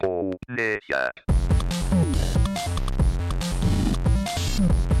Amnesia.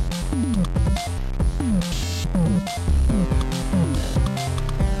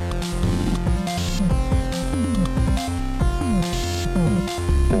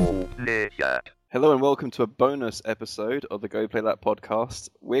 Amnesia. Hello and welcome to a bonus episode of the Go Play That podcast.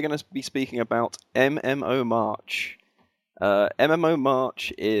 We're going to be speaking about MMO March. MMO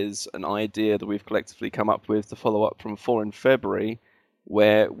March is an idea that we've collectively come up with to follow up from 4 in February,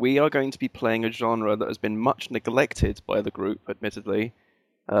 where we are going to be playing a genre that has been much neglected by the group, admittedly.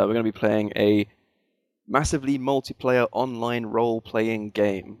 We're going to be playing a massively multiplayer online role-playing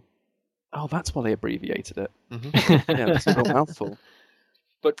game. Oh, that's why they abbreviated it. Mm-hmm. Yeah, that's a real mouthful.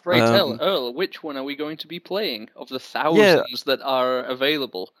 But pray tell, Earl, which one are we going to be playing of the thousands that are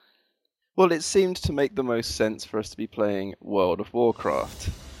available? Well, it seemed to make the most sense for us to be playing World of Warcraft.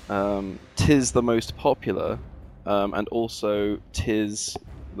 Tis the most popular, and also tis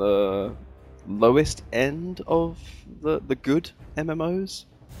the lowest end of the good MMOs,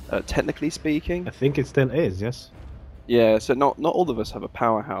 technically speaking. I think it still is, yes. Yeah, so not all of us have a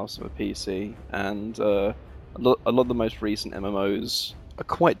powerhouse of a PC, and a lot of the most recent MMOs are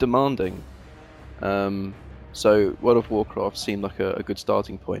quite demanding. So World of Warcraft seemed like a good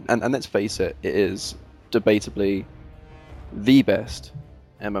starting point. And let's face it, it is debatably the best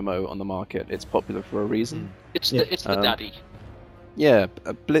MMO on the market. It's popular for a reason. It's the daddy. Yeah,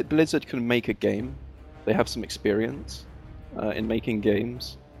 Blizzard can make a game. They have some experience in making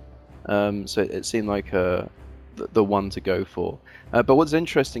games. So it seemed like the one to go for. But what's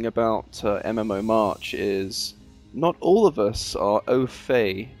interesting about MMO March is not all of us are au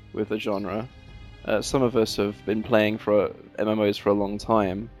fait with the genre. Some of us have been playing for MMOs for a long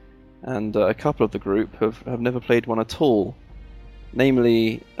time, and a couple of the group have never played one at all.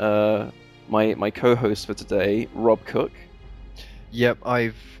 Namely, my co-host for today, Rob Cook. Yep,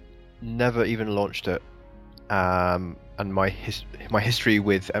 I've never even launched it, and my history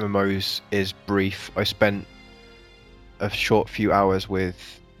with MMOs is brief. I spent a short few hours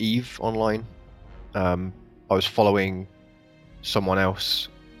with EVE Online. I was following someone else,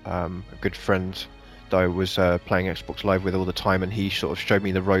 a good friend that I was playing Xbox Live with all the time, and he sort of showed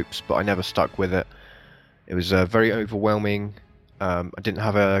me the ropes, but I never stuck with it. It was very overwhelming. I didn't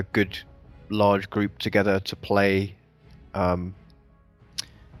have a good large group together to play, and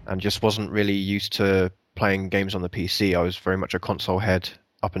just wasn't really used to playing games on the PC. I was very much a console head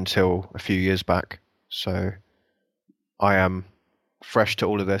up until a few years back, so I am fresh to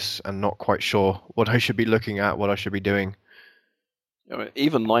all of this and not quite sure what I should be looking at, what I should be doing. I mean,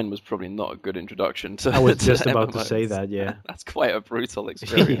 Even Line was probably not a good introduction to. I was to just about to MMOs. say that, yeah. That's quite a brutal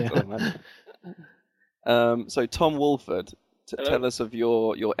experience. So Tom Wolford, tell us of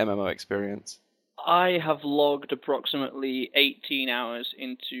your MMO experience. I have logged approximately 18 hours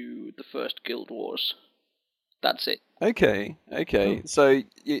into the first Guild Wars. That's it. Okay. Oh. So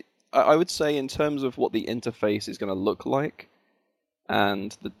I would say in terms of what the interface is going to look like,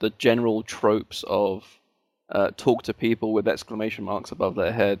 and the general tropes of talk to people with exclamation marks above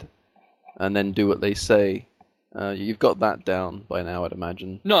their head, and then do what they say, you've got that down by now, I'd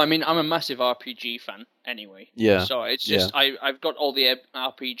imagine. No, I mean, I'm a massive RPG fan anyway. Yeah. So it's just, I've got all the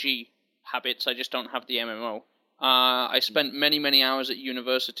RPG habits, I just don't have the MMO. I spent many, many hours at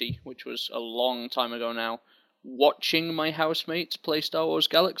university, which was a long time ago now, watching my housemates play Star Wars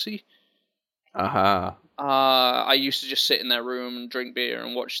Galaxy. Aha. I used to just sit in their room and drink beer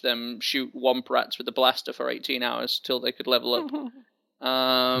and watch them shoot womp rats with a blaster for 18 hours till they could level up.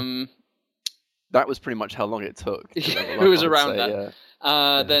 That was pretty much how long it took. It was around that.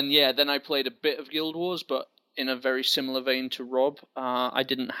 Yeah. Then I played a bit of Guild Wars, but in a very similar vein to Rob, I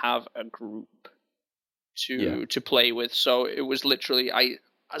didn't have a group to play with, so it was literally,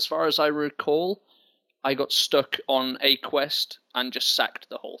 as far as I recall, I got stuck on a quest and just sacked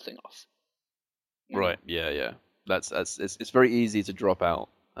the whole thing off. Right. Yeah. It's very easy to drop out,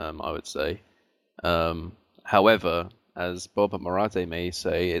 I would say. However, as Bob and Marate may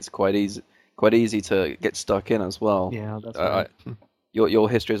say, it's quite easy to get stuck in as well. Yeah, that's right. Your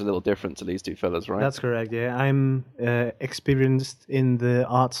history is a little different to these two fellas, right? That's correct, yeah. I'm experienced in the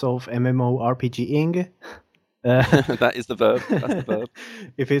arts of MMORPGing. That is the verb. That's the verb.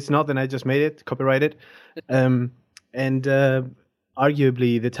 If it's not, then I just made it, copyrighted. And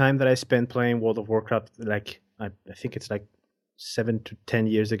arguably, the time that I spent playing World of Warcraft, like I think it's like 7 to 10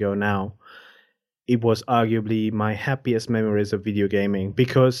 years ago now, it was arguably my happiest memories of video gaming,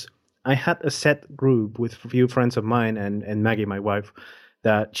 because I had a set group with a few friends of mine and Maggie, my wife,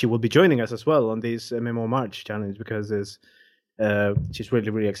 that she will be joining us as well on this MMO March challenge, because there's she's really,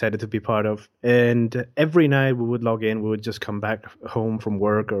 really excited to be part of. And every night we would log in. We would just come back home from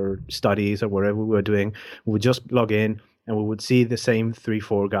work or studies or whatever we were doing. We would just log in and we would see the same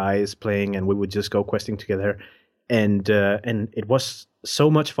 3-4 guys playing, and we would just go questing together. And it was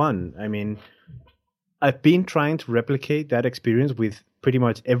so much fun. I mean, I've been trying to replicate that experience with pretty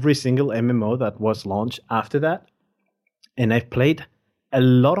much every single MMO that was launched after that. And I've played a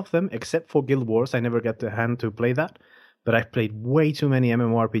lot of them, except for Guild Wars. I never got the hand to play that. But I've played way too many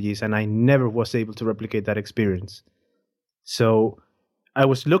MMORPGs, and I never was able to replicate that experience. So I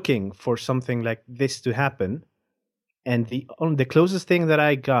was looking for something like this to happen. And the closest thing that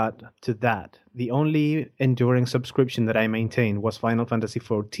I got to that, the only enduring subscription that I maintained was Final Fantasy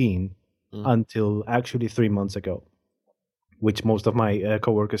XIV until actually 3 months ago, which most of my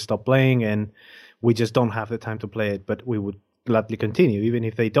coworkers stopped playing, and we just don't have the time to play it. But we would gladly continue, even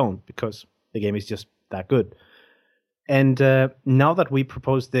if they don't, because the game is just that good. And now that we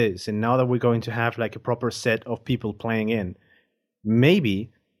propose this, and now that we're going to have like a proper set of people playing in,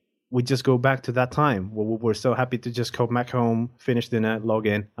 maybe we just go back to that time where we were so happy to just come back home, finish dinner, log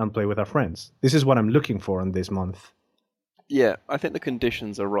in, and play with our friends. This is what I'm looking for in this month. Yeah, I think the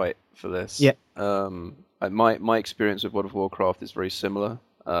conditions are right for this. Yeah. My experience with World of Warcraft is very similar.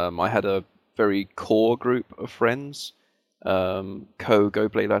 I had a very core group of friends. Go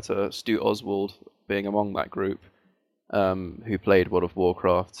Play Letter, Stu Oswald being among that group, who played World of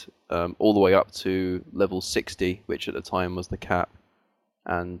Warcraft all the way up to level 60, which at the time was the cap,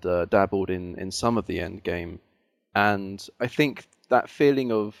 and dabbled in some of the end game. And I think that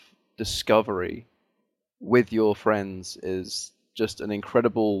feeling of discovery with your friends is just an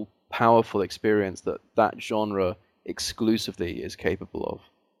incredible, powerful experience that genre exclusively is capable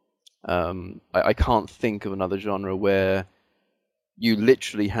of. I can't think of another genre where you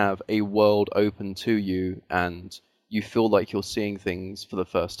literally have a world open to you and you feel like you're seeing things for the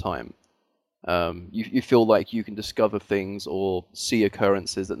first time. You feel like you can discover things or see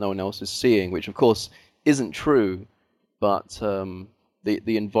occurrences that no one else is seeing, which of course isn't true, but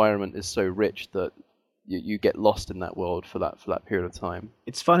the environment is so rich that you get lost in that world for that period of time.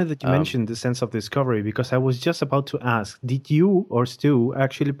 It's funny that you mentioned the sense of discovery, because I was just about to ask, did you or Stu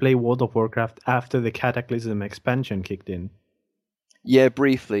actually play World of Warcraft after the Cataclysm expansion kicked in? Yeah,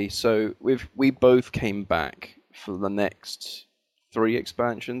 briefly. So we both came back for the next 3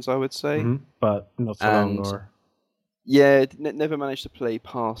 expansions, I would say. Mm-hmm. But not so long, or... Yeah, never managed to play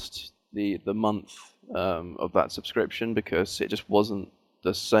past the month of that subscription because it just wasn't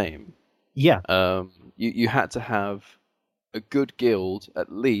the same. Yeah. You had to have a good guild,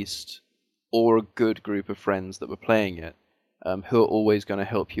 at least, or a good group of friends that were playing it, who are always going to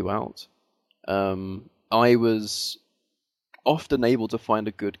help you out. I was often able to find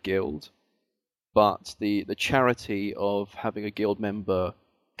a good guild, but the charity of having a guild member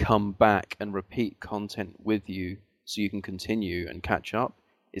come back and repeat content with you so you can continue and catch up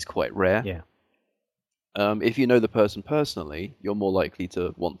is quite rare. Yeah. If you know the person personally, you're more likely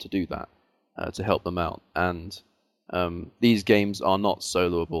to want to do that, to help them out. And these games are not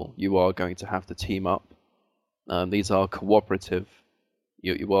soloable. You are going to have to team up. These are cooperative.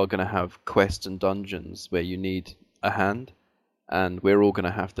 You are going to have quests and dungeons where you need a hand, and we're all going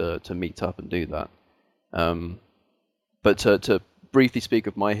to have to meet up and do that. But to briefly speak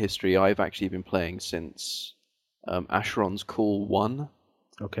of my history, I've actually been playing since Asheron's Call 1.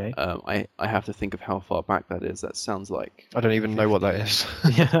 Okay. I have to think of how far back that is. That sounds like... I don't even know what that is.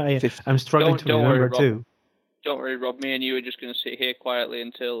 Yeah, I'm struggling to remember too. Don't worry, Rob. Me and you are just going to sit here quietly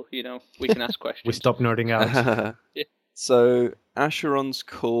until, we can ask questions. We stop nerding out. Yeah. So, Asheron's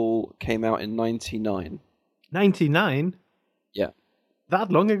Call came out in 99. 99? Yeah.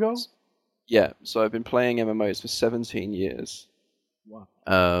 That long ago? Yeah, so I've been playing MMOs for 17 years. Wow.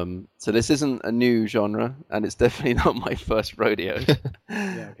 So this isn't a new genre, and it's definitely not my first rodeo.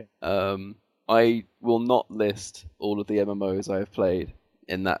 Yeah, okay. I will not list all of the MMOs I have played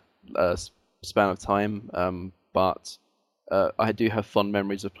in that span of time, but I do have fond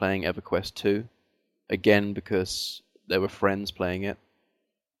memories of playing EverQuest 2, again because there were friends playing it,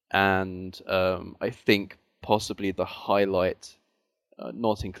 and I think possibly the highlight,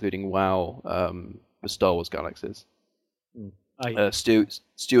 not including WoW, was Star Wars Galaxies.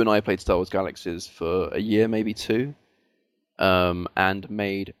 Stu and I played Star Wars Galaxies for a year, maybe 2, and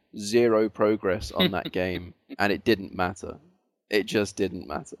made 0 progress on that game, and it didn't matter. It just didn't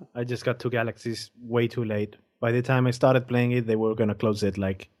matter. I just got 2 Galaxies way too late. By the time I started playing it, they were going to close it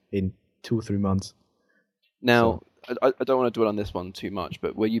like in 2-3 months. Now, I don't want to dwell on this one too much,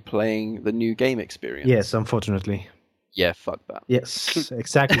 but were you playing the new game experience? Yes, unfortunately. Yeah, fuck that. Yes,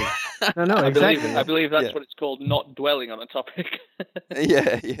 exactly. No, I exactly. believe that's Yeah. what it's called, not dwelling on a topic.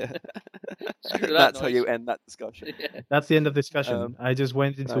 Yeah. Screw that That's how noise. you end that discussion. Yeah. That's the end of discussion. I just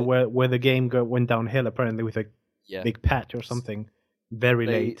went into where the game went downhill, apparently with a Yeah. big patch or something very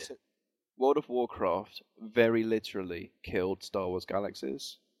late. So World of Warcraft very literally killed Star Wars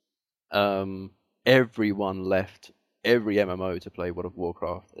Galaxies. Everyone left every MMO to play World of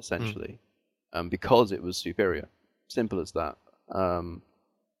Warcraft, essentially, because it was superior. Simple as that.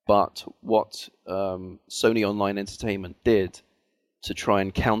 But what Sony Online Entertainment did to try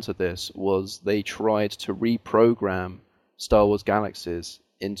and counter this was they tried to reprogram Star Wars Galaxies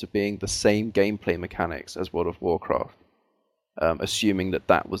into being the same gameplay mechanics as World of Warcraft, assuming that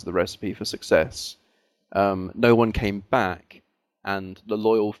that was the recipe for success. No one came back, and the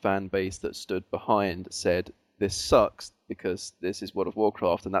loyal fan base that stood behind said, this sucks because this is World of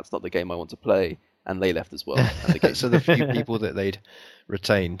Warcraft and that's not the game I want to play, and they left as well. And the game So the few people that they'd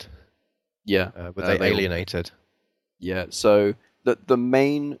retained, but they alienated. Yeah, so the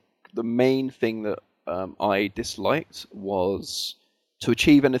main thing that I disliked was to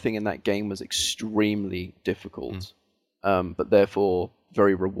achieve anything in that game was extremely difficult, but therefore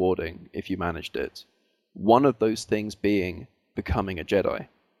very rewarding if you managed it. One of those things being becoming a Jedi.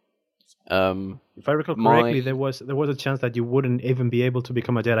 If I recall correctly, there was a chance that you wouldn't even be able to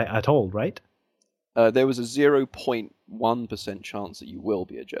become a Jedi at all, right? There was a 0.1% chance that you will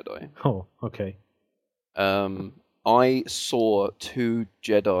be a Jedi. Oh, okay. I saw 2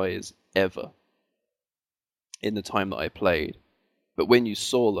 Jedis ever in the time that I played, but when you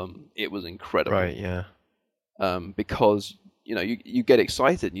saw them, it was incredible. Right, yeah. Because you get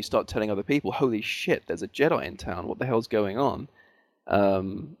excited and you start telling other people, "Holy shit, there's a Jedi in town! What the hell's going on?"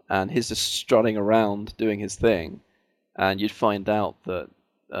 And he's just strutting around doing his thing, and you'd find out that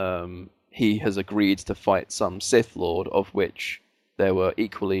he has agreed to fight some Sith Lord, of which there were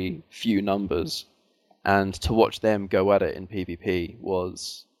equally few numbers, and to watch them go at it in PvP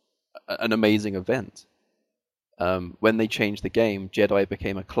was an amazing event. When they changed the game, Jedi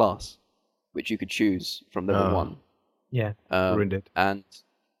became a class, which you could choose from level 1. Yeah, ruined it. And,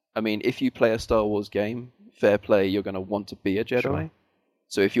 I mean, if you play a Star Wars game, fair play, you're going to want to be a Jedi. Sure.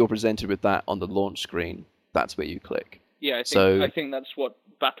 So if you're presented with that on the launch screen, that's where you click. Yeah, I think that's what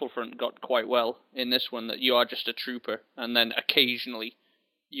Battlefront got quite well in this one, that you are just a trooper, and then occasionally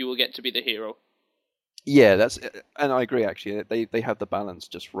you will get to be the hero. Yeah, and I agree, actually. They have the balance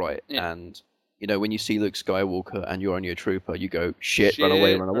just right. Yeah. And, when you see Luke Skywalker and you're only a trooper, you go, shit, run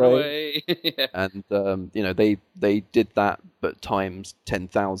away. Yeah. And, they did that, but times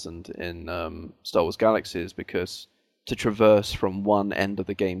 10,000 in Star Wars Galaxies, because to traverse from one end of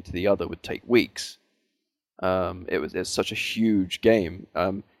the game to the other would take weeks. It's such a huge game.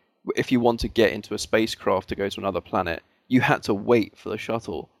 If you want to get into a spacecraft to go to another planet, you had to wait for the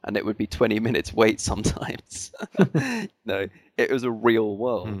shuttle, and it would be 20 minutes wait sometimes. It was a real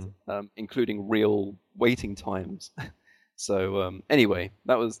world, including real waiting times. So anyway,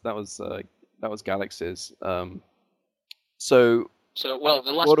 that was Galaxies. So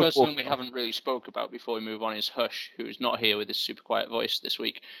the last person we haven't really spoke about before we move on is Hush, who's not here with his super quiet voice this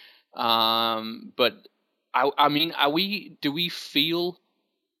week. But I mean, do we feel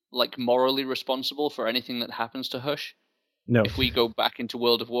like morally responsible for anything that happens to Hush? No. If we go back into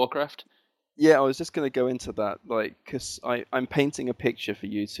World of Warcraft? Yeah, I was just going to go into that, because I'm painting a picture for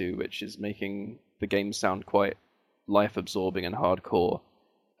you two, which is making the game sound quite life-absorbing and hardcore.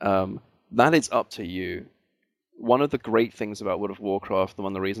 That is up to you. One of the great things about World of Warcraft, and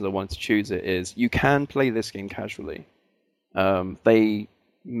one of the reasons I wanted to choose it, is you can play this game casually. They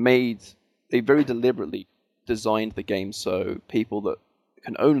very deliberately designed the game so people that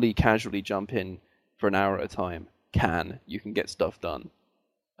can only casually jump in for an hour at a time you can get stuff done.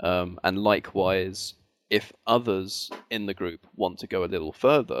 And likewise, if others in the group want to go a little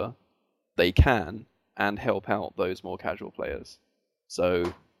further, they can, and help out those more casual players.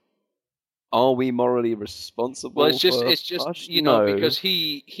 So, are we morally responsible? Well, it's just Hush? Because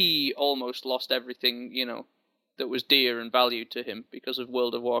he almost lost everything, that was dear and valued to him because of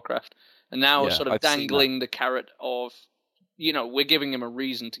World of Warcraft, and now sort of dangling the carrot of, we're giving him a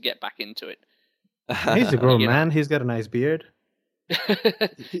reason to get back into it. He's a grown man. He's got a nice beard.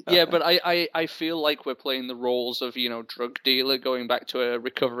 Yeah, but I feel like we're playing the roles of, drug dealer going back to a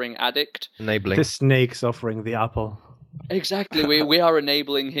recovering addict. Enabling. The snake's offering the apple. Exactly. We are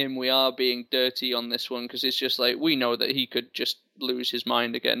enabling him. We are being dirty on this one, because it's just like, we know that he could just lose his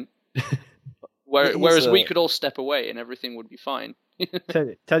mind again. Whereas we could all step away and everything would be fine.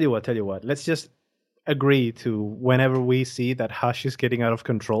 Tell you what. Let's just agree to, whenever we see that Hush is getting out of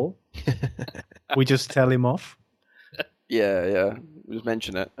control, we just tell him off. Yeah. Just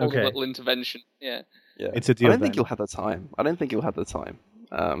mention it. All Okay. the little intervention. Yeah. Yeah. It's a deal I don't think then. you'll have the time.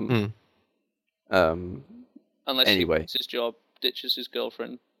 Unless Anyway. he quits his job, ditches his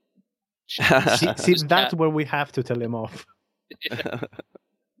girlfriend. See, His that's cat. where we have to tell him off.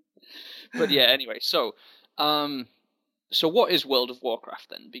 But yeah, anyway, so what is World of Warcraft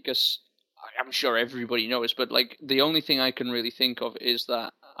then? Because I'm sure everybody knows, but like the only thing I can really think of is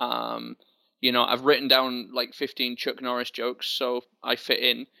that I've written down like 15 Chuck Norris jokes, so I fit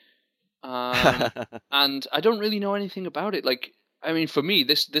in. And I don't really know anything about it. Like, I mean, for me,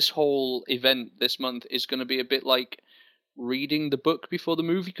 this whole event this month is going to be a bit like reading the book before the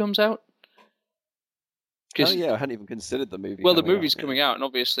movie comes out. Oh yeah, I hadn't even considered the movie. Well, the movie's coming out, and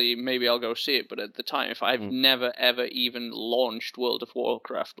obviously maybe I'll go see it. But at the time, if I've never ever even launched World of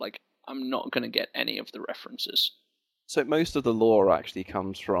Warcraft, like I'm not going to get any of the references. So most of the lore actually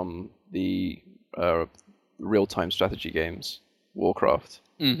comes from the real-time strategy games, Warcraft.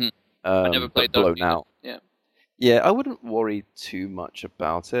 Mm-hmm. I never played but those. blown out. Yeah. Yeah, I wouldn't worry too much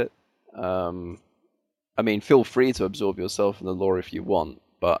about it. I mean, feel free to absorb yourself in the lore if you want,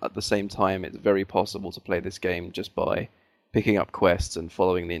 but at the same time, it's very possible to play this game just by picking up quests and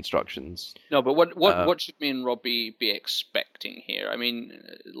following the instructions. No, but what should me and Rob be expecting here? I mean,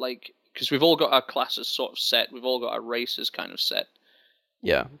 like, because we've all got our classes sort of set, we've all got our races kind of set.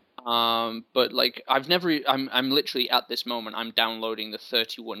 Yeah. But like, I'm literally at this moment, I'm downloading the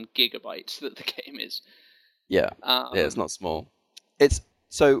 31 gigabytes that the game is. Yeah. Yeah, it's not small.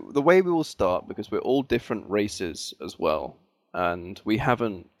 So the way we will start, because we're all different races as well, and we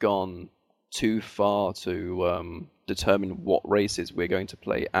haven't gone too far to determine what races we're going to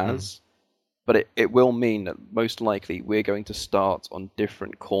play as, but it will mean that most likely we're going to start on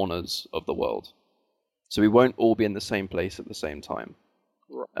different corners of the world. So we won't all be in the same place at the same time.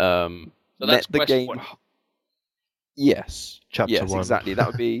 So that's the quest game. one. Yes. Chapter yes, 1. exactly.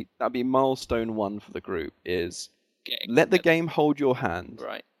 That'd be milestone 1 for the group. Is Getting let the together. game hold your hand.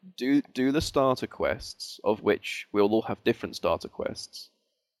 Right. Do the starter quests, of which we'll all have different starter quests,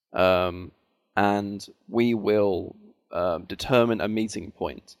 and we will determine a meeting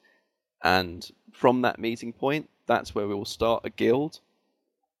point. And from that meeting point, that's where we will start a guild,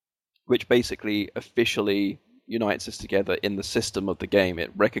 which basically officially unites us together in the system of the game.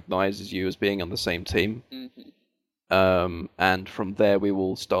 It recognizes you as being on the same team. Mm-hmm. And from there, we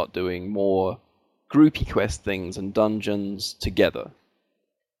will start doing more groupy quest things and dungeons together.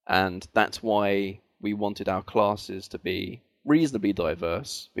 And that's why we wanted our classes to be reasonably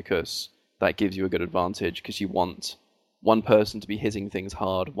diverse, because that gives you a good advantage, because you want one person to be hitting things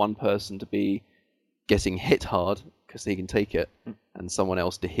hard, one person to be getting hit hard, because they can take it, and someone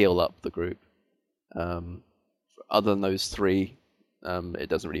else to heal up the group. Other than those three, it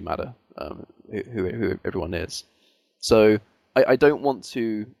doesn't really matter who everyone is. So I don't want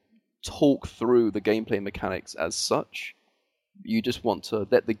to talk through the gameplay mechanics as such. You just want to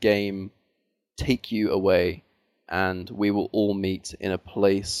let the game take you away, and we will all meet in a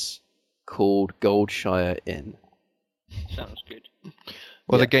place called Goldshire Inn. Sounds good.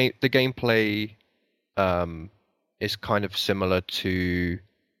 Well, Yeah. the gameplay is kind of similar to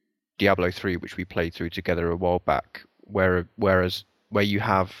Diablo 3, which we played through together a while back, where you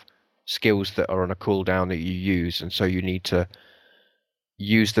have skills that are on a cooldown that you use, and so you need to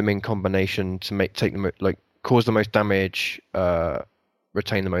use them in combination to cause the most damage,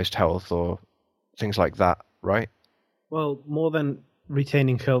 retain the most health, or things like that, right? Well, more than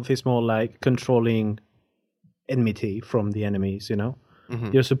retaining health is more like controlling enmity from the enemies, you know?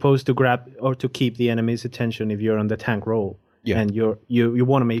 Mm-hmm. You're supposed to grab or to keep the enemy's attention if you're on the tank role. Yeah. And you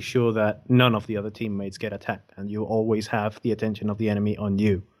want to make sure that none of the other teammates get attacked, and you always have the attention of the enemy on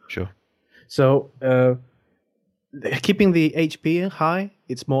you. Sure. So keeping the HP high,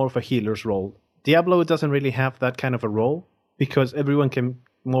 it's more of a healer's role. Diablo doesn't really have that kind of a role, because everyone can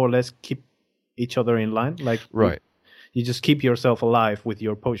more or less keep each other in line. Like, Right. you just keep yourself alive with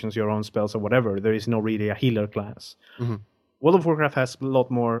your potions, your own spells, or whatever. There is no really a healer class. Mm-hmm. World of Warcraft has a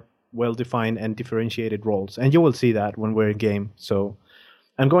lot more well-defined and differentiated roles, and you will see that when we're in game. So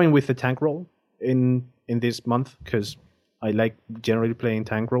I'm going with the tank role in this month, because I like generally playing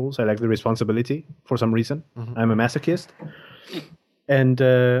tank roles. I like the responsibility for some reason. Mm-hmm. I'm a masochist. And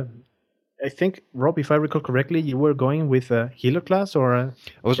I think, Rob, if I recall correctly, you were going with a healer class or a...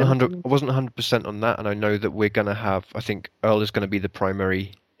 I wasn't 100% on that, and I know that we're gonna have. I think Earl is going to be the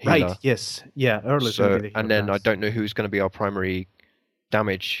primary healer. Right, yes. Yeah, Earl is going to be the healer and then class. I don't know who's going to be our primary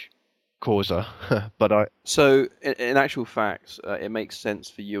damage causer, but So, in actual fact, it makes sense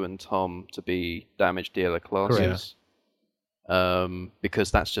for you and Tom to be damage dealer classes.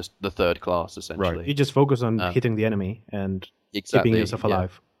 because that's just the third class essentially. You just focus on hitting the enemy and keeping yourself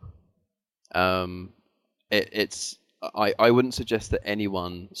alive. I wouldn't suggest that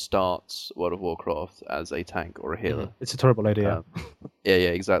anyone starts World of Warcraft as a tank or a healer. It's a terrible idea. Yeah,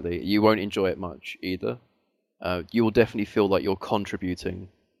 exactly. You won't enjoy it much either. You will definitely feel like you're contributing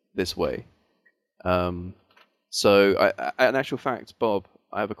this way. So, in actual fact, Bob,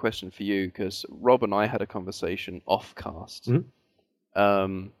 I have a question for you, because Rob and I had a conversation off-cast.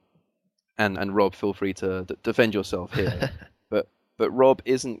 And Rob, feel free to defend yourself here. but Rob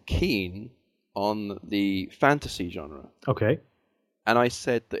isn't keen on the fantasy genre. Okay. And I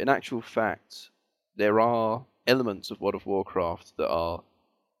said that in actual fact, there are elements of World of Warcraft that are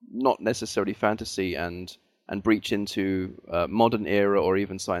not necessarily fantasy and breach into modern era or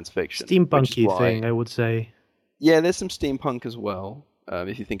even science fiction. Steampunky thing, I would say. Yeah, there's some steampunk as well,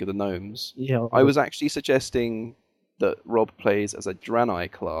 if you think of the gnomes. Yeah. I was actually suggesting that Rob plays as a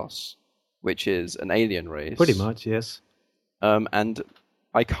Draenei class, which is an alien race. Pretty much, yes. And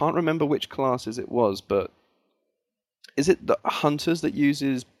I can't remember which classes it was, but is it the hunters that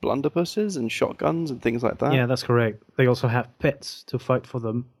uses blunderbusses and shotguns and things like that? Yeah, that's correct. They also have pets to fight for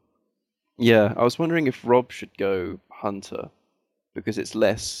them. Yeah, I was wondering if Rob should go hunter, because it's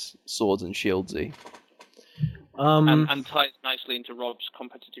less swords and shieldsy. And ties nicely into Rob's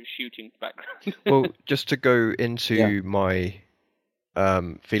competitive shooting background. Well, just to go into my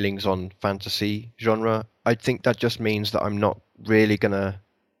feelings on fantasy genre, I think that just means that I'm not really gonna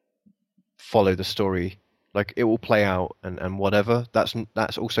follow the story. Like, it will play out and whatever. That's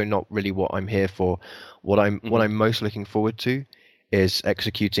also not really what I'm here for. What I'm most looking forward to is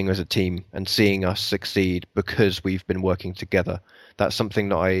executing as a team and seeing us succeed because we've been working together. That's something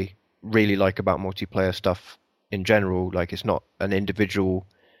that I really like about multiplayer stuff in general. Like, it's not an individual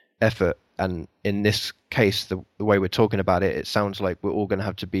effort, and in this case, the way we're talking about it, it sounds like we're all going to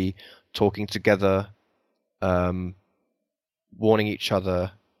have to be talking together, warning each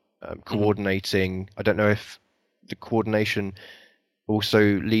other, coordinating. I don't know if the coordination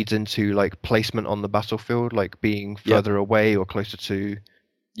also leads into like placement on the battlefield, like being further away or closer to.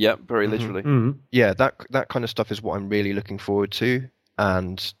 Yeah, very literally. Yeah, that kind of stuff is what I'm really looking forward to,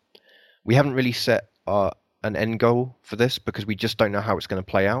 and we haven't really set an end goal for this because we just don't know how it's going to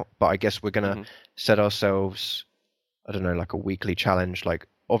play out. But I guess we're going to set ourselves, I don't know, like a weekly challenge. Like,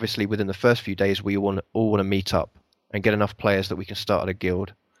 obviously within the first few days, we all want to meet up and get enough players that we can start at a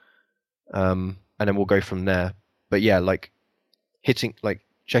guild, and then we'll go from there. But yeah, like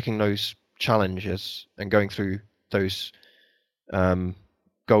checking those challenges and going through those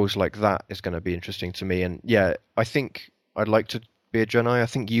goals like that is going to be interesting to me. And yeah, I think I'd like to be a Draenei. I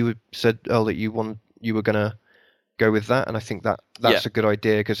think you said, Earl, that you were going to go with that, and I think that's a good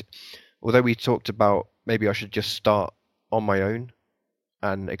idea, because although we talked about maybe I should just start on my own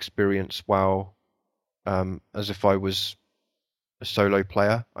and experience WoW as if I was a solo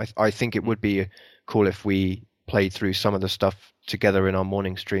player, I think it would be cool if we played through some of the stuff together in our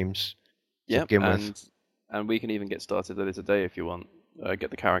morning streams. Yeah, and we can even get started later today if you want.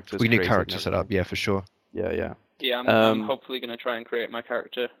 Get the characters. We need characters set up, yeah, for sure. Yeah. Yeah, I'm hopefully going to try and create my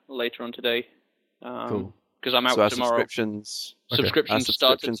character later on today. Cool. Because I'm out so our tomorrow. Subscriptions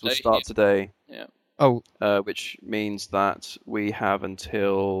Subscriptions will start today. Yeah. Oh. Which means that we have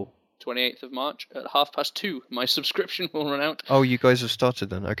until 28th of March at 2:30. My subscription will run out. Oh, you guys have started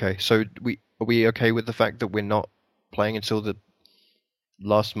then? Okay. So are we okay with the fact that we're not playing until the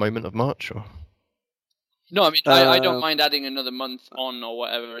last moment of March? Or? No, I mean, I don't mind adding another month on or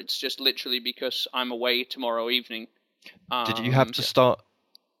whatever. It's just literally because I'm away tomorrow evening. Did you have to start?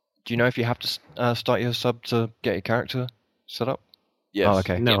 Do you know if you have to start your sub to get your character set up? Yes. Oh,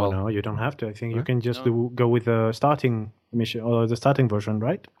 okay. No, you don't have to. I think you can just go with the starting mission or the starting version,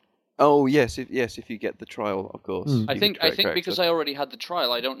 right? Oh yes, if you get the trial, of course. I think because I already had the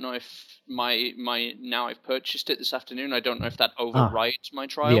trial, I don't know if my now I've purchased it this afternoon. I don't know if that overrides my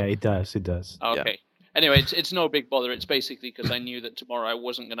trial. Yeah, it does. It does. Okay. Yeah. Anyway, it's no big bother. It's basically because I knew that tomorrow I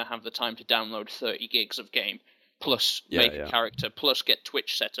wasn't going to have the time to download 30 gigs of game, plus make a character, plus get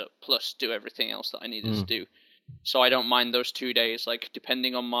Twitch set up, plus do everything else that I needed to do. So I don't mind those 2 days. Like,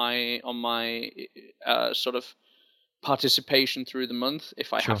 depending on my sort of participation through the month,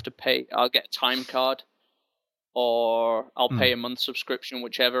 if I have to pay, I'll get a time card, or I'll pay a month subscription,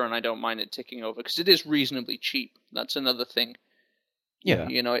 whichever, and I don't mind it ticking over because it is reasonably cheap. That's another thing. Yeah,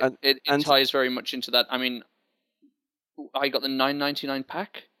 you know, it ties very much into that. I mean, I got the $9.99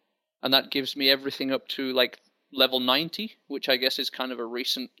 pack, and that gives me everything up to like level 90, which I guess is kind of a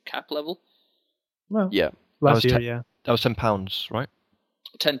recent cap level. Well, yeah, last year, that was £10, right?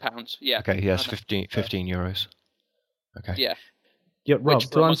 £10, yeah. Okay, yes, 15 euros. Okay. Yeah. Yeah, Rob,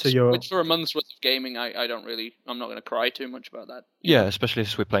 to answer your which for a month's worth of gaming, I'm not going to cry too much about that. Yeah, especially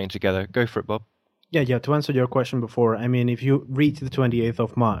as we're playing together. Go for it, Bob. yeah, to answer your question before, I mean, if you reach the 28th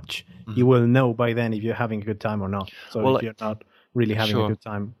of March, you will know by then if you're having a good time or not. So Well, if you're not really having a good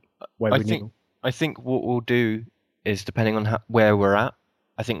time, why renew? I think what we'll do is, depending on where we're at,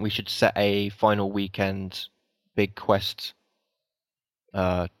 I think we should set a final weekend big quest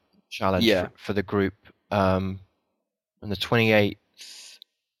challenge for the group. And the 28th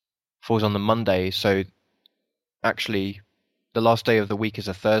falls on the Monday, so actually the last day of the week is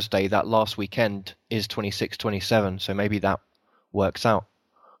a Thursday. That last weekend is 26, 27, so maybe that works out.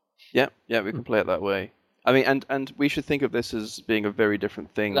 Yeah, we can play it that way. I mean, and we should think of this as being a very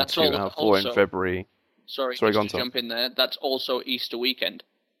different thing to have 4 in February. Sorry, just to jump in there. That's also Easter weekend.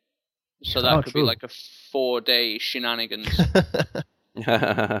 So that could be like a 4-day shenanigans.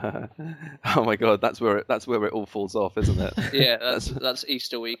 Oh my god, that's where it all falls off, isn't it? Yeah, that's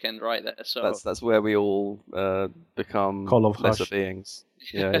Easter weekend right there. So that's where we all become lesser beings.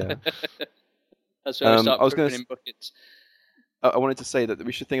 Yeah. That's where we start pooping in buckets. I wanted to say that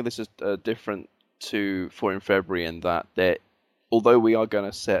we should think of this as different to 4 in February, in that although we are going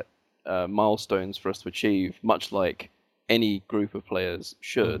to set milestones for us to achieve, much like any group of players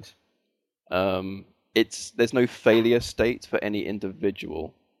should. There's no failure state for any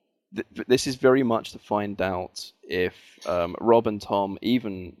individual. This is very much to find out if Rob and Tom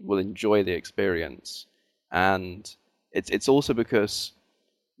even will enjoy the experience, and it's also because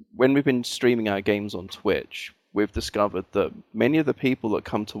when we've been streaming our games on Twitch, we've discovered that many of the people that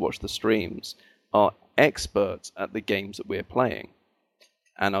come to watch the streams are experts at the games that we're playing.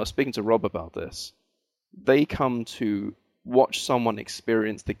 And I was speaking to Rob about this. They come to watch someone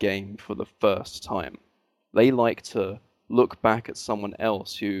experience the game for the first time. They like to look back at someone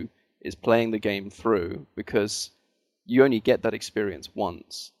else who is playing the game through, because you only get that experience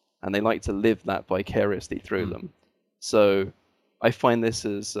once, and they like to live that vicariously through them. So I find this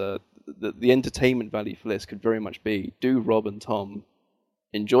as the entertainment value for this could very much be, do Rob and Tom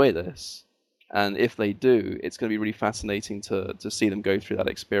enjoy this? And if they do, it's going to be really fascinating to see them go through that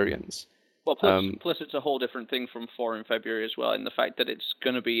experience. Well, plus it's a whole different thing from 4 in February as well, in the fact that it's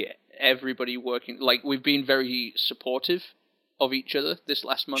going to be everybody working. Like, we've been very supportive of each other this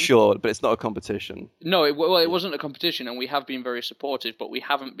last month. Sure, but it's not a competition. No, it wasn't a competition, and we have been very supportive, but we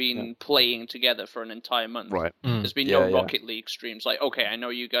haven't been playing together for an entire month. Right. There's been no Rocket League streams. Like, okay, I know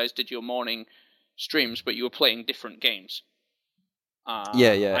you guys did your morning streams, but you were playing different games. I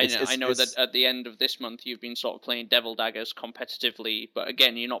know that at the end of this month you've been sort of playing Devil Daggers competitively, but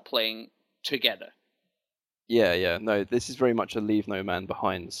again, you're not playing together. Yeah. No, this is very much a leave no man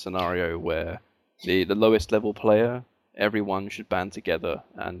behind scenario where the lowest level player, everyone should band together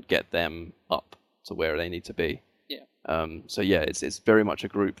and get them up to where they need to be. Yeah. So yeah, it's very much a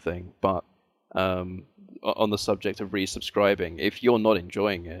group thing. But on the subject of resubscribing, if you're not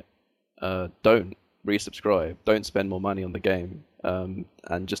enjoying it, don't resubscribe. Don't spend more money on the game,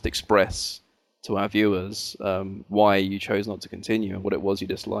 and just express to our viewers why you chose not to continue and what it was you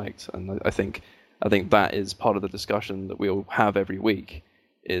disliked. And I think that is part of the discussion that we'll have every week,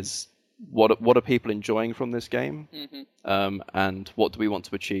 is what are people enjoying from this game, and what do we want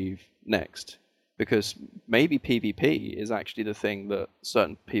to achieve next? Because maybe PvP is actually the thing that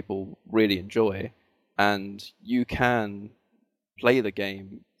certain people really enjoy, and you can play the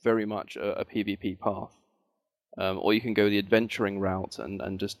game very much a PvP path. Or you can go the adventuring route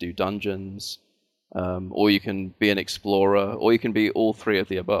and just do dungeons, or you can be an explorer, or you can be all three of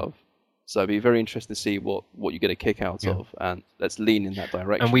the above. So it'd be very interesting to see what you get a kick out of, and let's lean in that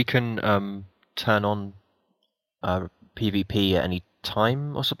direction. And we can turn on PvP at any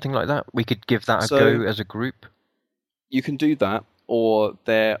time or something like that? We could give that a go as a group? You can do that, or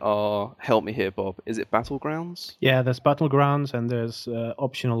there are... Help me here, Bob. Is it Battlegrounds? Yeah, there's Battlegrounds, and there's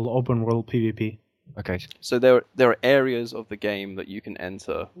optional open world PvP. Okay. So there are areas of the game that you can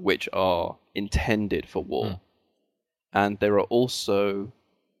enter which are intended for war. And there are also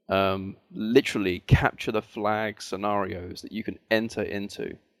literally capture the flag scenarios that you can enter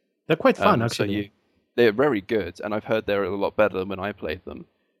into. They're quite fun, actually. They're very good, and I've heard they're a lot better than when I played them.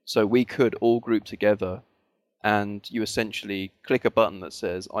 So we could all group together, and you essentially click a button that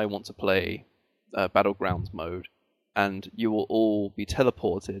says, I want to play Battlegrounds mode, and you will all be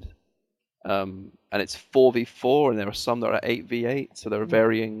teleported. And it's 4v4, and there are some that are 8v8, so there are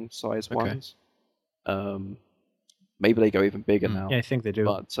varying size ones. Maybe they go even bigger now. Yeah, I think they do.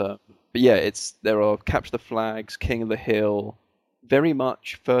 But yeah, there are capture the flags, King of the Hill, very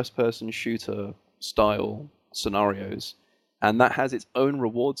much first-person shooter style scenarios, and that has its own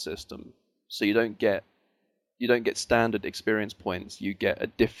reward system. So you don't get you don't get standard experience points. You get a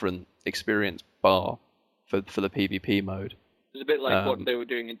different experience bar for the PvP mode. It's a bit like what they were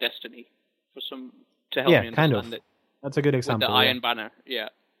doing in Destiny to help me understand kind of. it. That's a good With example. the Iron Banner, yeah.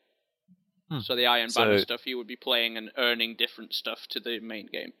 So the Iron So- Banner stuff, you would be playing and earning different stuff to the main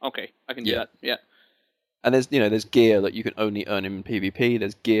game. Okay, I can do Yeah. that. Yeah. And there's gear that you can only earn in PvP.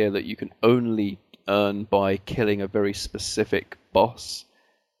 There's gear that you can only earn by killing a very specific boss.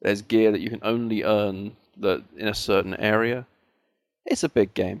 There's gear that you can only earn that in a certain area. It's a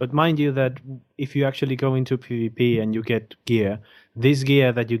big game. But mind you that if you actually go into PvP and you get gear, this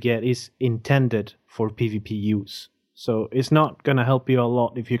gear that you get is intended for PvP use. So it's not going to help you a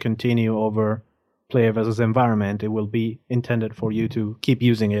lot if you continue over player versus environment. It will be intended for you to keep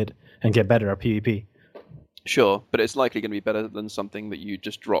using it and get better at PvP. Sure, but it's likely going to be better than something that you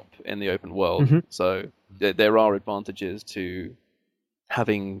just drop in the open world. Mhm. So there are advantages to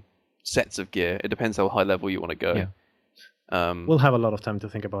having sets of gear. It depends how high level you want to go. Yeah. We'll have a lot of time to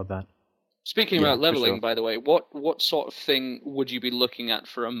think about that. Speaking Yeah, about for leveling, sure. by the way, what sort of thing would you be looking at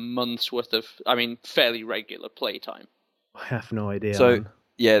for a month's worth of, fairly regular playtime? I have no idea. So man.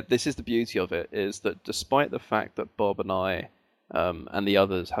 yeah, this is the beauty of it, is that despite the fact that Bob and I and the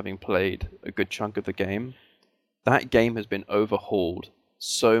others having played a good chunk of the game, that game has been overhauled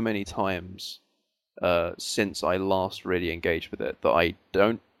so many times since I last really engaged with it that I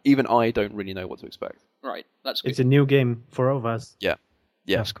don't really know what to expect. Right, that's good. It's a new game for all of us. Yeah,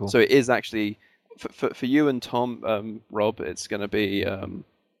 That's cool. So it is actually for you and Tom, Rob. It's going to be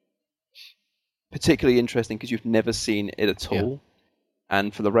particularly interesting because you've never seen it at all,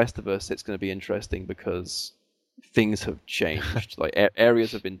 and for the rest of us, it's going to be interesting because things have changed. Like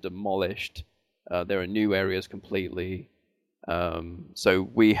areas have been demolished. There are new areas completely. So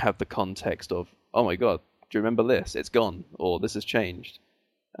we have the context of, oh my god, do you remember this? It's gone, or this has changed.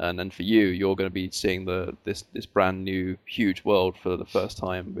 And then for you, you're going to be seeing this brand new huge world for the first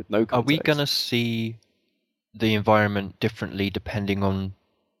time with no context. Are we gonna see the environment differently depending on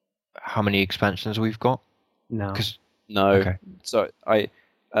how many expansions we've got? No. 'Cause- No. Okay. So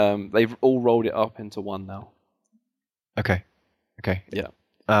they've all rolled it up into one now. Okay. Yeah.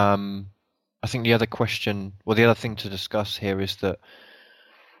 I think the other thing to discuss here is that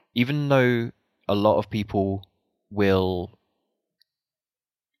even though a lot of people will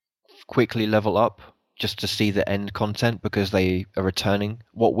quickly level up just to see the end content because they are returning,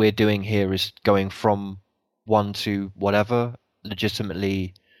 what we're doing here is going from one to whatever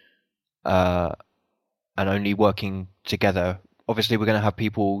legitimately and only working together. Obviously, we're going to have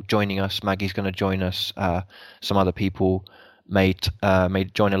people joining us. Maggie's going to join us. Some other people may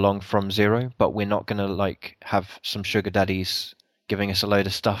join along from zero, but we're not going to have some sugar daddies giving us a load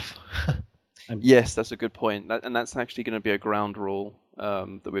of stuff. Yes, that's a good point. And that's actually going to be a ground rule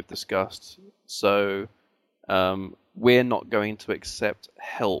that we've discussed. So we're not going to accept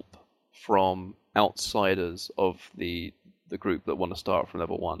help from outsiders of the group that want to start from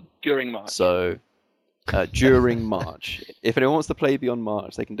level 1. During March. So during March, if anyone wants to play beyond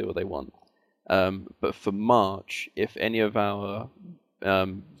March, they can do what they want. But for March, if any of our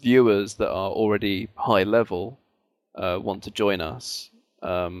viewers that are already high level want to join us,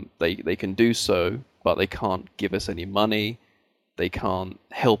 they can do so, but they can't give us any money. They can't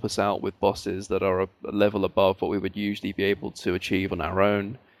help us out with bosses that are a level above what we would usually be able to achieve on our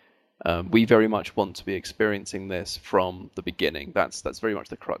own. We very much want to be experiencing this from the beginning. That's very much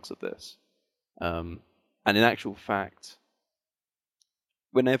the crux of this. And in actual fact,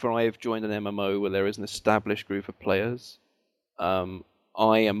 whenever I have joined an MMO where there is an established group of players,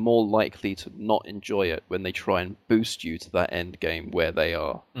 I am more likely to not enjoy it when they try and boost you to that end game where they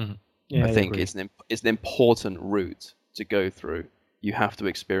are. Mhm. Yeah, I think agree. it's an important route to go through. You have to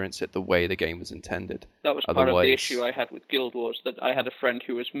experience it the way the game was intended. That was part of Otherwise- the issue I had with Guild Wars, that I had a friend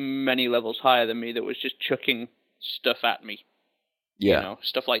who was many levels higher than me that was just chucking stuff at me. Yeah. You know,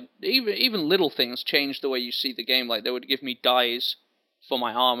 stuff like, even little things changed the way you see the game. Like, they would give me dyes for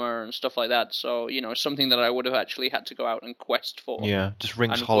my armor and stuff like that. So, something that I would have actually had to go out and quest for. Yeah, just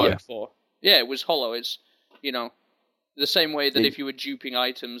rings and hollow. work for. Yeah, it was hollow. It's, the same way that The- if you were duping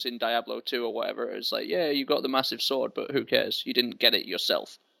items in Diablo 2 or whatever, it's like, yeah, you got the massive sword, but who cares? You didn't get it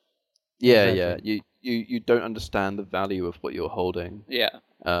yourself. Yeah, Exactly. yeah. You don't understand the value of what you're holding. Yeah.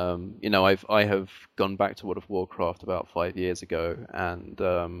 I have gone back to World of Warcraft about 5 years ago, and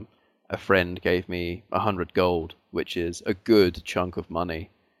a friend gave me 100 gold, which is a good chunk of money,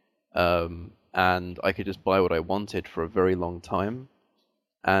 and I could just buy what I wanted for a very long time,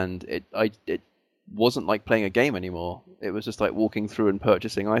 and it wasn't like playing a game anymore. It was just like walking through and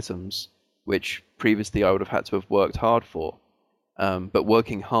purchasing items, which previously I would have had to have worked hard for. But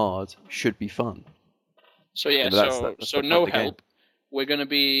working hard should be fun. So yeah, But that's so the point no of the game. help. We're going to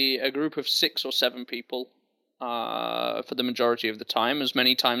be a group of 6 or 7 people for the majority of the time, as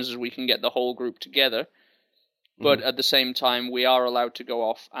many times as we can get the whole group together. But at the same time, we are allowed to go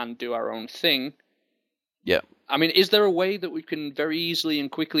off and do our own thing. Yeah. I mean, is there a way that we can very easily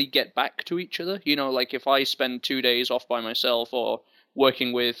and quickly get back to each other? You know, like if I spend 2 days off by myself or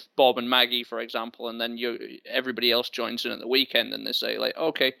working with Bob and Maggie, for example, and then everybody else joins in at the weekend and they say, like,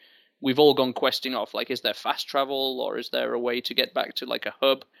 okay, we've all gone questing off. Like, is there fast travel or is there a way to get back to like a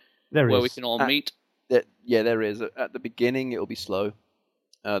hub where we can all meet? There is. At the beginning, it'll be slow.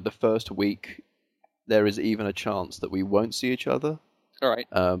 The first week, there is even a chance that we won't see each other. All right.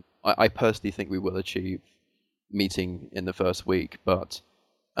 I personally think we will achieve meeting in the first week, but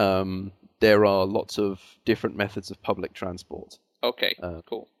there are lots of different methods of public transport. Okay,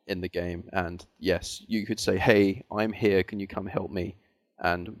 cool. In the game, and yes, you could say, "Hey, I'm here. Can you come help me?"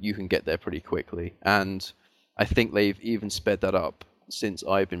 And you can get there pretty quickly. And I think they've even sped that up since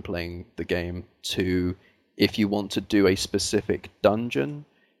I've been playing the game to, if you want to do a specific dungeon,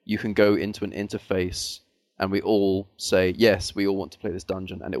 you can go into an interface and we all say, yes, we all want to play this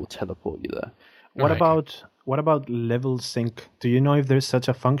dungeon, and it will teleport you there. What about level sync? Do you know if there's such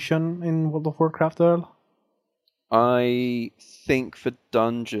a function in World of Warcraft, Earl? I think for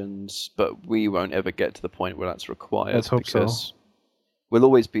dungeons, but we won't ever get to the point where that's required. Let's hope so. We'll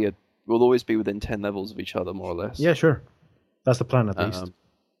always be within 10 levels of each other, more or less. Yeah, sure. That's the plan, at least.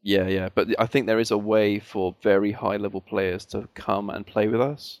 Yeah. But I think there is a way for very high-level players to come and play with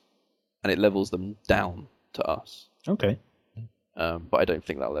us, and it levels them down to us. Okay. But I don't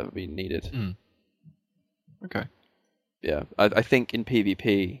think that'll ever be needed. Mm. Okay. Yeah, I think in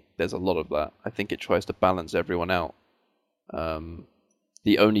PvP, there's a lot of that. I think it tries to balance everyone out.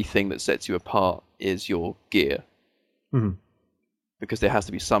 The only thing that sets you apart is your gear. Mm-hmm. Because there has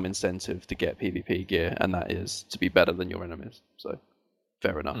to be some incentive to get PvP gear, and that is to be better than your enemies. So,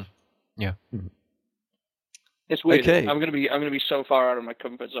 fair enough. Yeah. Mm-hmm. It's weird. Okay. I'm gonna be so far out of my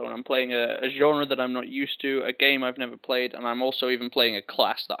comfort zone. I'm playing a genre that I'm not used to, a game I've never played, and I'm also even playing a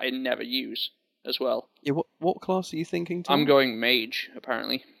class that I never use as well. Yeah, what class are you thinking, Tom? I'm going mage,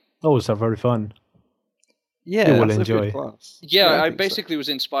 apparently. Oh, it's very fun. Yeah, you will that's enjoy. a good class. Yeah, I think basically was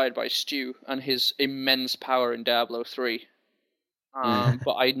inspired by Stu and his immense power in Diablo 3.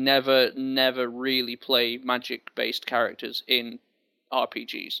 But I never really play magic-based characters in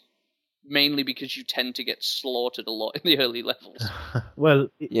RPGs. Mainly because you tend to get slaughtered a lot in the early levels. Well,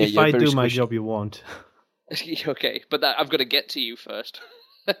 Yeah, if you're I very do my squishy. job, you won't. Okay, but I've got to get to you first.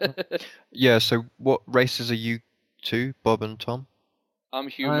 Yeah, so what races are you two, Bob and Tom? I'm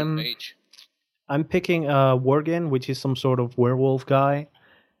human mage. I'm picking a Worgen, which is some sort of werewolf guy,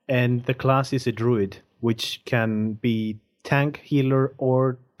 and the class is a druid, which can be tank, healer,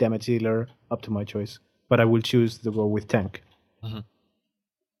 or damage dealer, up to my choice. But I will choose to go with tank. Mm-hmm.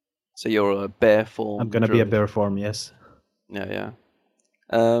 So you're a bear form. I'm gonna be a druid. bear form, yes. Yeah.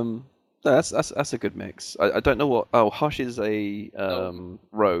 No, that's a good mix. I don't know what. Oh, Hush is a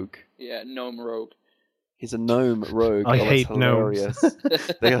rogue. Yeah, gnome rogue. He's a gnome rogue. I that's hate hilarious.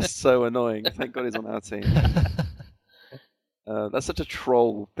 gnomes. They are so annoying. Thank God he's on our team. That's such a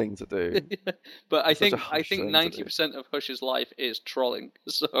troll thing to do. But I Such a think Hush thing to do. 90% of Hush's life is trolling.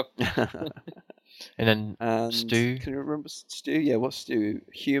 So And then And Stu? Can you remember Stu? Yeah, what's Stu?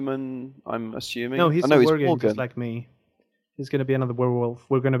 Human, I'm assuming. No, he's oh, no, a he's Worgen, Morgan. just like me. He's gonna be another werewolf.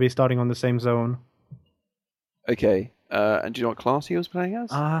 We're gonna be starting on the same zone. Okay. And do you know what class he was playing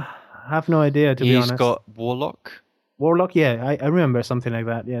as? I have no idea, to be He's honest. got Warlock. Warlock, yeah, I remember something like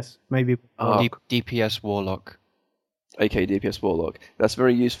that, yes. Maybe. Oh, DPS Warlock. Okay, DPS Warlock. That's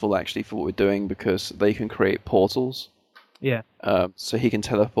very useful actually for what we're doing because they can create portals. Yeah. So he can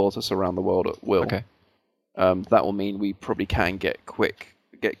teleport us around the world at will. Okay. That will mean we probably can get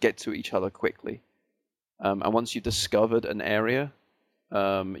to each other quickly. And once you've discovered an area,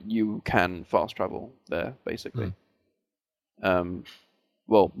 you can fast travel there, basically.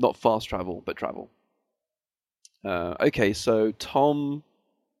 Well, not fast travel, but travel. Okay, so Tom,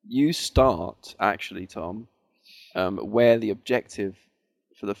 you start, actually, Tom, where the objective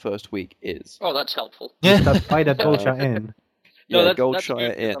for the first week is. oh, that's helpful. Just that fight at Goldshire Inn. No, Yeah, that's good, Goldshire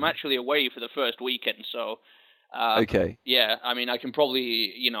 'cause Inn. I'm actually away for the first weekend, so Okay, yeah, I mean, I can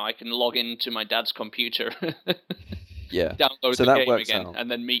probably, I can log into my dad's computer, yeah. download So the that game works again, out.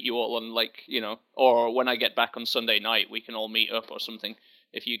 and then meet you all on, or when I get back on Sunday night, we can all meet up or something,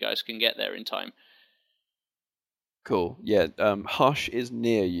 if you guys can get there in time. Cool. Yeah. Hush is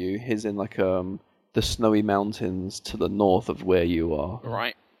near you. He's in the snowy mountains to the north of where you are.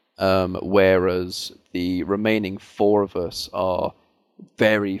 Right. Whereas the remaining four of us are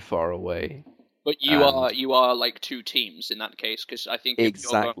very far away But you are like two teams in that case, because I think if you're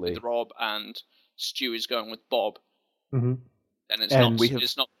Exactly. going with Rob and Stu is going with Bob, Mhm. then it's And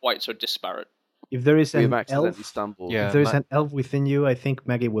it's not quite so disparate. If there is We have an accidentally elf, stumbled. Yeah. if there is an elf within you, I think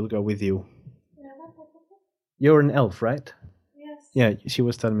Maggie will go with you. You're an elf, right? Yes. Yeah, she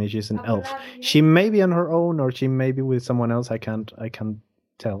was telling me she's an I'm elf. allowed to She use may be on her own, or she may be with someone else. I can't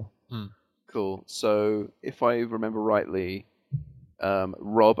tell. Cool. So if I remember rightly,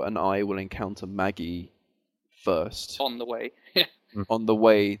 Rob and I will encounter Maggie first On the way. on the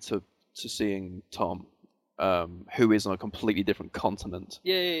way to seeing Tom, who is on a completely different continent.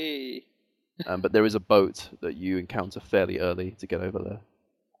 Yay! But there is a boat that you encounter fairly early to get over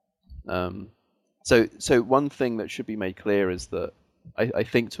there. So one thing that should be made clear is that I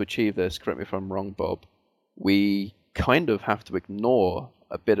think to achieve this, correct me if I'm wrong, Bob, we kind of have to ignore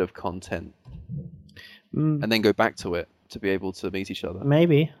a bit of content and then go back to it to be able to meet each other.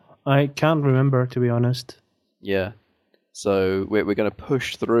 Maybe. I can't remember, to be honest. Yeah. So we're going to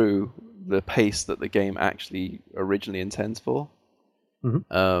push through the pace that the game actually originally intends for.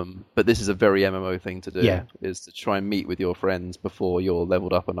 But this is a very MMO thing to do, Yeah. is to try and meet with your friends before you're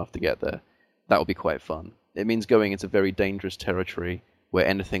leveled up enough to get there. That will be quite fun. It means going into very dangerous territory where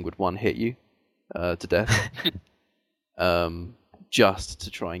anything would one-hit you to death, just to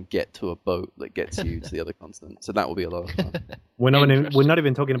try and get to a boat that gets you to the other continent. So that will be a lot of fun. We're not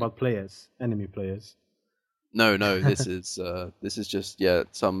even talking about players, enemy players. No, this is just,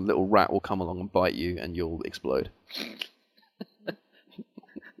 some little rat will come along and bite you and you'll explode.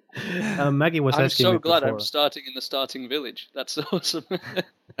 Maggie was I'm asking so me glad before. I'm starting in the starting village. That's awesome.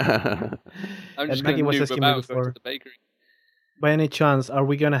 I'm just Maggie going was to noob asking me about going before. to the bakery. By any chance, are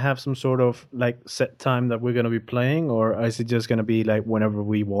we gonna have some sort of like set time that we're gonna be playing, or is it just gonna be like whenever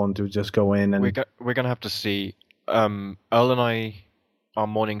we want to just go in and? We're gonna have to see. Earl and I, our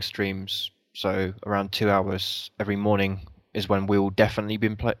morning streams, so around 2 hours every morning is when we'll definitely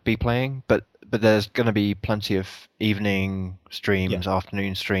be playing. But there's gonna be plenty of evening streams,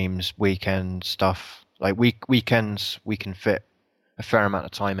 afternoon streams, weekend stuff. Like weekends, we can fit a fair amount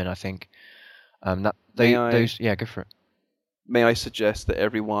of time in. I think. Go for it. May I suggest that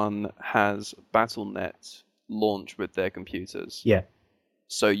everyone has Battle.net launched with their computers? Yeah.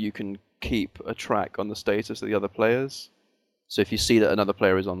 So you can keep a track on the status of the other players. So if you see that another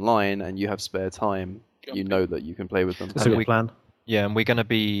player is online and you have spare time, you know that you can play with them. That's a good plan. Yeah, and we're going to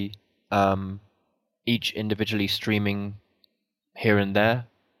be each individually streaming here and there.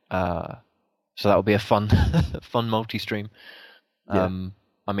 So that will be a fun multi-stream. Yeah.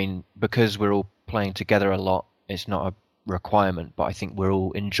 I mean, because we're all playing together a lot, it's not a requirement, but I think we're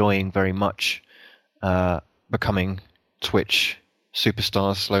all enjoying very much becoming Twitch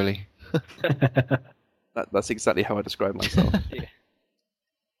superstars slowly. That's exactly how I describe myself. Yeah.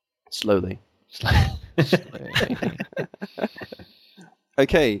 Slowly.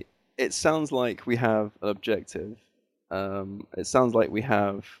 Okay, it sounds like we have an objective. It sounds like we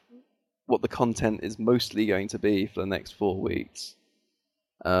have what the content is mostly going to be for the next 4 weeks.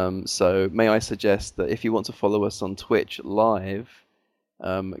 So may I suggest that if you want to follow us on Twitch live,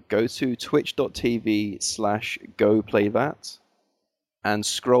 go to twitch.tv/goplaythat and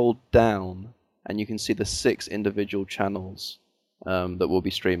scroll down and you can see the 6 individual channels that we'll be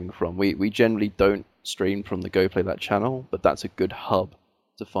streaming from. We generally don't stream from the Go Play That channel, but that's a good hub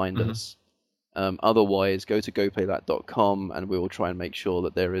to find us. Otherwise, go to goplaythat.com and we will try and make sure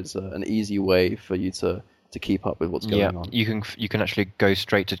that there is an easy way for you to keep up with what's going on. You can actually go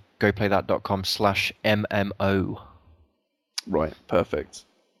straight to goplaythat.com/MMO. Right, perfect.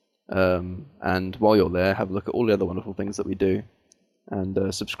 And while you're there, have a look at all the other wonderful things that we do.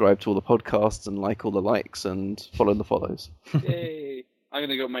 And subscribe to all the podcasts and like all the likes and follow the follows. Yay! I'm going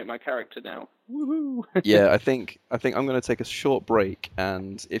to go make my character now. Woohoo! Yeah, I think I'm going to take a short break,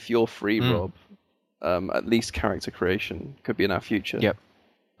 and if you're free, Rob, at least character creation could be in our future. Yep,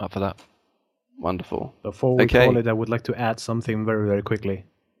 up for that. Wonderful. Before we call it, I would like to add something very, very quickly.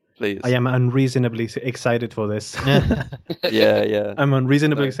 Please. I am unreasonably excited for this. Yeah. I'm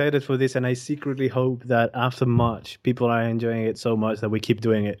unreasonably excited for this, and I secretly hope that after March, people are enjoying it so much that we keep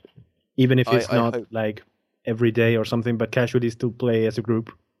doing it. Even if it's not like every day or something, but casually still play as a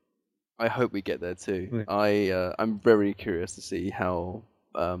group. I hope we get there too. Yeah. I'm very curious to see how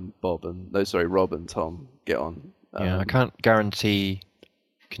Rob and Tom get on. I can't guarantee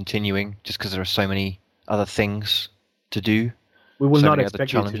continuing just because there are so many other things to do. We will not many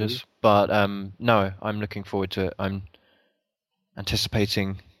expect other you challenges. to. But no, I'm looking forward to it. I'm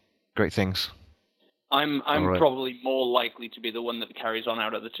anticipating great things. I'm right. probably more likely to be the one that carries on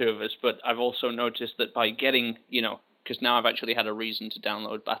out of the two of us, but I've also noticed that by getting, because now I've actually had a reason to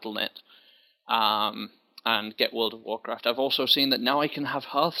download Battle.net, and get World of Warcraft. I've also seen that now I can have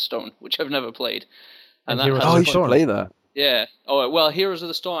Hearthstone, which I've never played. And that Heroes has- of Oh, the you should Storm. play that. yeah. Oh well, Heroes of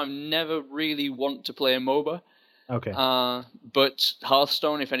the Storm. I've never really want to play a MOBA. Okay. But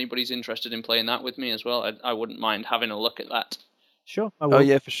Hearthstone, if anybody's interested in playing that with me as well, I wouldn't mind having a look at that. Sure. I will. Oh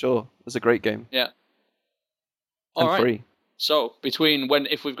yeah, for sure. It's a great game. Yeah. And All right. free. So between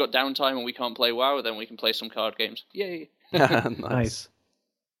if we've got downtime and we can't play WoW, then we can play some card games. Yay! Nice.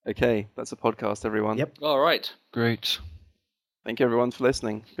 Okay, that's a podcast, everyone. Yep. All right. Great. Thank you, everyone, for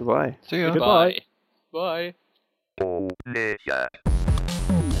listening. Goodbye. See ya. Goodbye. Bye.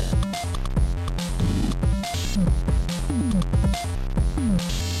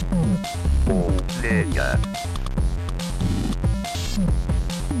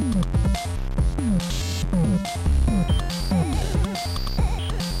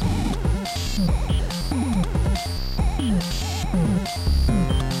 Bye.